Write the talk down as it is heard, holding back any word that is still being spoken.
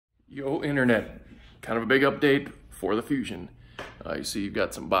Yo, internet, kind of a big update for the Fusion. You see you've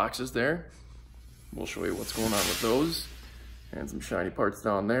got some boxes there. We'll show you what's going on with those. And some shiny parts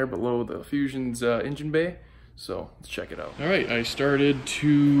down there below the Fusion's engine bay. So let's check it out. All right, I started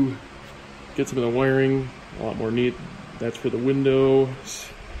to get some of the wiring a lot more neat. That's for the windows,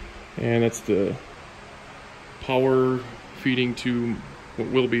 and that's the power feeding to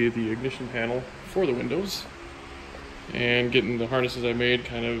what will be the ignition panel for the windows. And getting the harnesses I made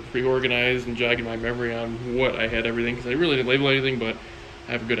kind of reorganized and jogging my memory on what I had everything, because I really didn't label anything, but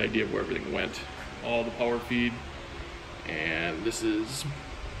I have a good idea of where everything went. All the power feed, and this is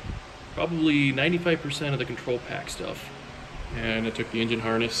probably 95% of the control pack stuff. And I took the engine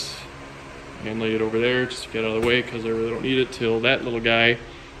harness and laid it over there just to get out of the way, because I really don't need it till that little guy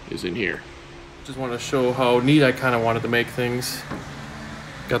is in here. Just want to show how neat I kind of wanted to make things.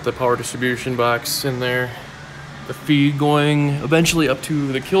 Got the power distribution box in there. The feed going eventually up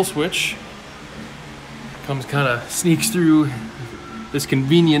to the kill switch. Sneaks through this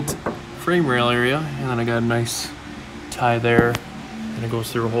convenient frame rail area, and then I got a nice tie there, and it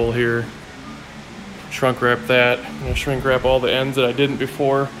goes through a hole here. Shrunk wrap that. I'm gonna shrink wrap all the ends that I didn't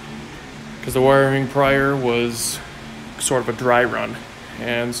before, because the wiring prior was sort of a dry run,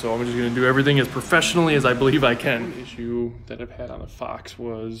 and so I'm just gonna do everything as professionally as I believe I can. The issue that I've had on the Fox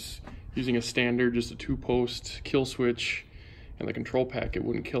was using a standard, just a 2-post kill switch, and the control pack, it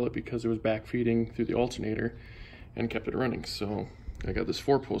wouldn't kill it because it was backfeeding through the alternator and kept it running. So I got this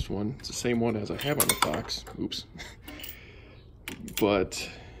 4-post one. It's the same one as I have on the Fox. Oops. But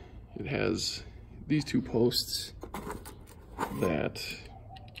it has these 2 posts that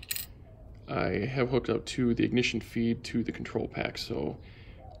I have hooked up to the ignition feed to the control pack. So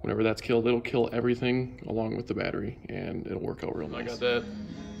whenever that's killed, it'll kill everything along with the battery, and it'll work out real nice. I got that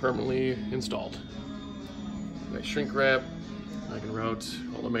permanently installed. Nice shrink wrap. I can route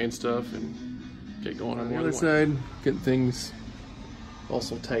all the main stuff and get going on the other side. Getting things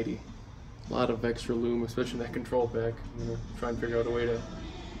also tidy. A lot of extra loom, especially that control pack. I'm gonna try and figure out a way to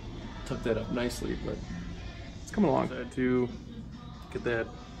tuck that up nicely, but it's coming along. I had to get that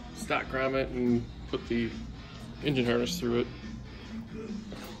stock grommet and put the engine harness through it.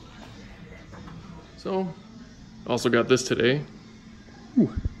 So, also got this today. Ooh,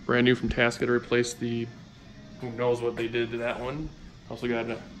 brand new from Tasca to replace the, who knows what they did to that one. Also got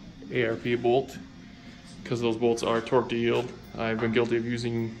an ARP bolt, because those bolts are torque to yield. I've been guilty of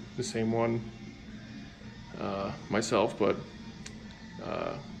using the same one myself, but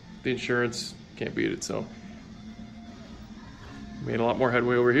the insurance can't beat it, so made a lot more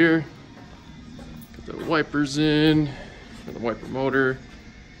headway over here. Got the wipers in, got the wiper motor,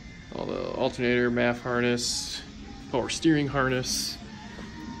 all the alternator, MAF harness, power steering harness.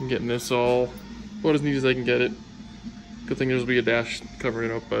 I'm getting this all about as neat as I can get it. Good thing there's be a dash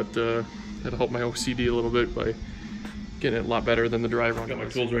covering it up, but that'll help my OCD a little bit by getting it a lot better than the dry run. Got my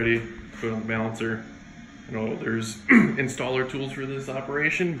tools ready, put on the balancer. I know there's installer tools for this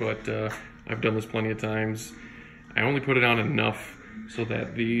operation, but I've done this plenty of times. I only put it on enough so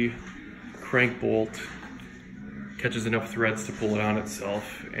that the crank bolt catches enough threads to pull it on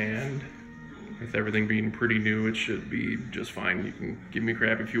itself, and with everything being pretty new, it should be just fine. You can give me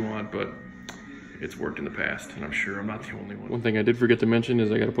crap if you want, but it's worked in the past, and I'm sure I'm not the only one. One thing I did forget to mention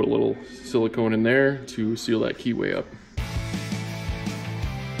is I gotta put a little silicone in there to seal that keyway up.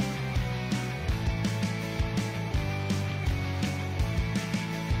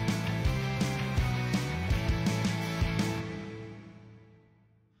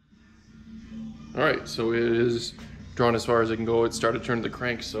 All right, so it is drawn as far as it can go. It started turning the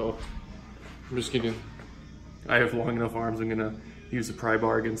crank, so I'm just gonna, I have long enough arms, I'm gonna use the pry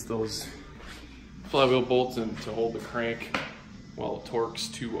bar against those flywheel bolts and to hold the crank while it torques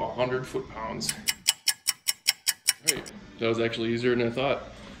to 100 foot-pounds. All right, that was actually easier than I thought.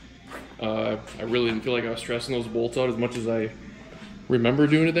 I really didn't feel like I was stressing those bolts out as much as I remember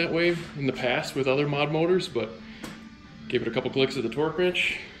doing it that way in the past with other mod motors, but gave it a couple clicks of the torque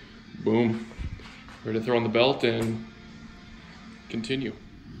wrench, boom. Ready to throw on the belt and continue.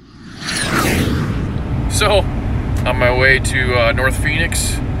 So, on my way to North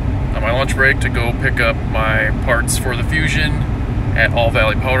Phoenix on my lunch break to go pick up my parts for the Fusion at All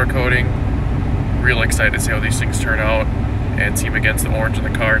Valley Powder Coating. Real excited to see how these things turn out and see them against the orange in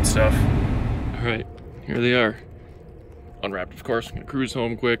the car and stuff. All right, here they are. Unwrapped, of course. I'm gonna cruise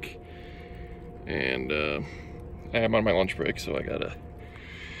home quick, and I'm on my lunch break, so I gotta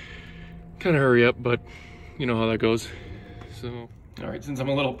kind of hurry up, but you know how that goes. So, all right, since I'm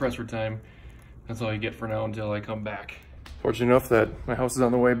a little pressed for time, that's all you get for now until I come back. Fortunate enough that my house is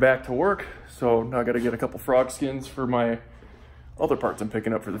on the way back to work, so now I gotta get a couple frog skins for my other parts I'm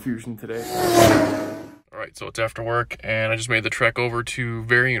picking up for the Fusion today. All right, so it's after work, and I just made the trek over to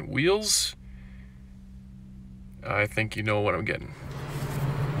Variant Wheels. I think you know what I'm getting.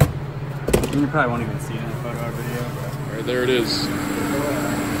 You probably won't even see it in the photo or video. All right, there it is.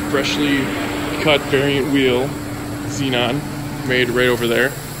 Freshly cut Variant Wheel Xenon, made right over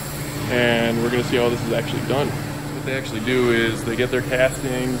there. And we're gonna see how this is actually done. What they actually do is they get their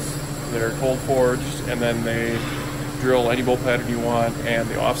castings, they're cold forged, and then they drill any bolt pattern you want and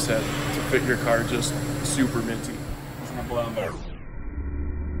the offset to fit your car just super minty. It's gonna blow them.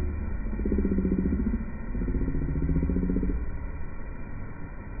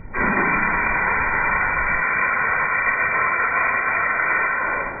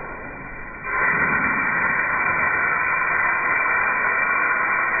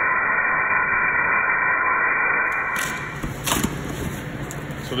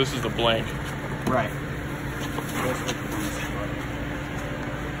 So this is the blank. Right.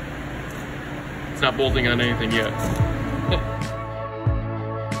 It's not bolting on anything yet.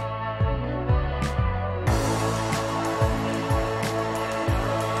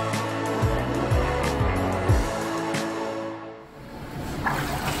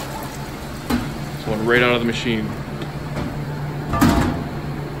 This one right out of the machine.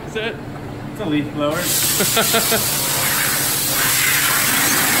 That's it. It's a leaf blower.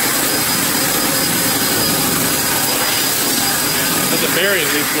 That's a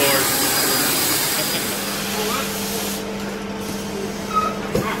Variant leaf blower.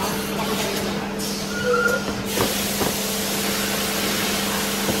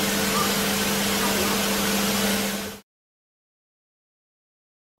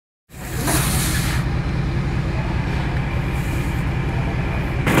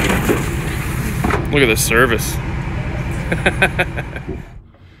 Look at this service.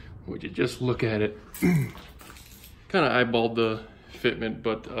 Would you just look at it? Kind of eyeballed the fitment,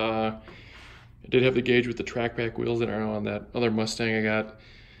 but I did have the gauge with the track back wheels that are on that other Mustang I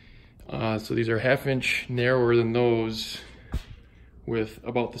got. So these are 1/2 inch narrower than those with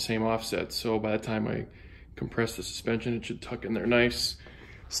about the same offset. So by the time I compress the suspension, it should tuck in there nice.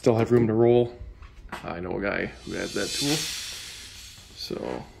 Still have room to roll. I know a guy who has that tool.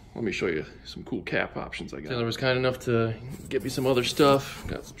 So let me show you some cool cap options I got. Taylor was kind enough to get me some other stuff.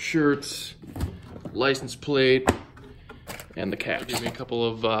 Got some shirts, license plate, and the cap. Give me a couple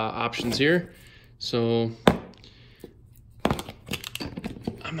of options here. So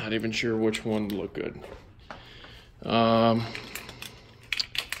I'm not even sure which one would look good. The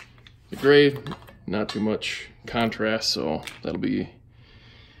gray, not too much contrast, so that'll be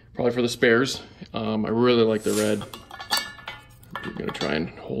probably for the spares. I really like the red. I'm gonna try and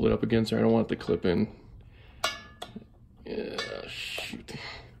hold it up against there. I don't want it to clip in. Yeah, shoot.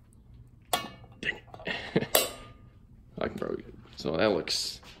 Dang it. I can probably, so that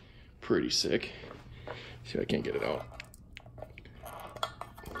looks pretty sick. See if I can't get it out.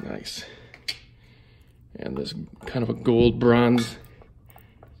 Nice. And this kind of a gold bronze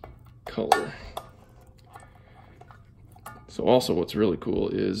color. So also what's really cool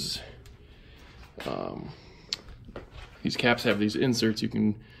is these caps have these inserts you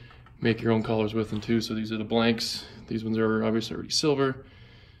can make your own colors with them too. So these are the blanks. These ones are obviously already silver.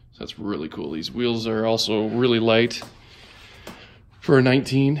 So that's really cool. These wheels are also really light for a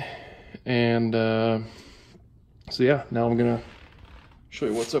 19. And so yeah, now I'm gonna show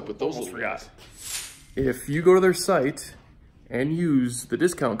you what's up with those little guys. If you go to their site and use the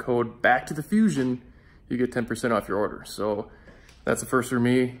discount code Back to the Fusion, you get 10% off your order. So that's the first for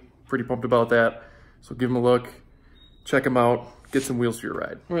me. Pretty pumped about that. So give them a look. Check them out, get some wheels for your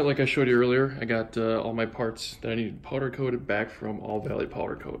ride. All right, like I showed you earlier, I got all my parts that I needed powder coated back from All Valley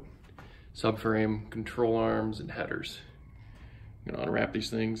Powder Coat. Subframe, control arms, and headers. I'm gonna unwrap these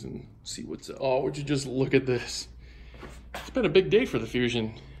things and see what's up. Oh, would you just look at this? It's been a big day for the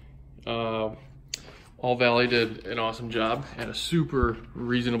Fusion. All Valley did an awesome job at a super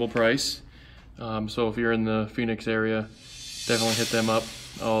reasonable price. So if you're in the Phoenix area, definitely hit them up.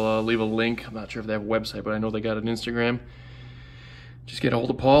 I'll leave a link. I'm not sure if they have a website, but I know they got an Instagram. Just get a hold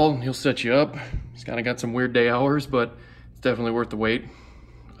of Paul and he'll set you up. He's kind of got some weird day hours, but it's definitely worth the wait.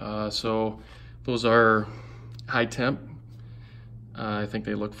 So those are high temp. I think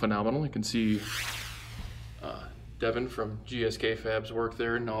they look phenomenal. You can see Devin from GSK Fabs work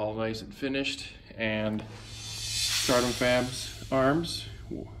there and all nice and finished. And Stardom Fabs arms.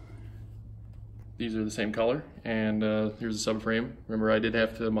 These are the same color, and here's the subframe. Remember, I did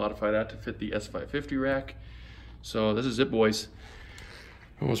have to modify that to fit the S550 rack. So this is it, boys.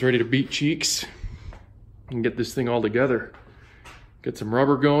 Almost ready to beat cheeks and get this thing all together. Get some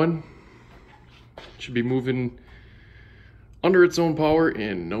rubber going. Should be moving under its own power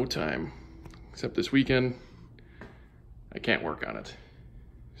in no time. Except this weekend, I can't work on it.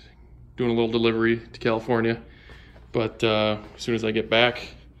 Doing a little delivery to California, but as soon as I get back,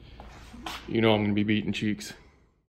 you know I'm gonna be beating cheeks.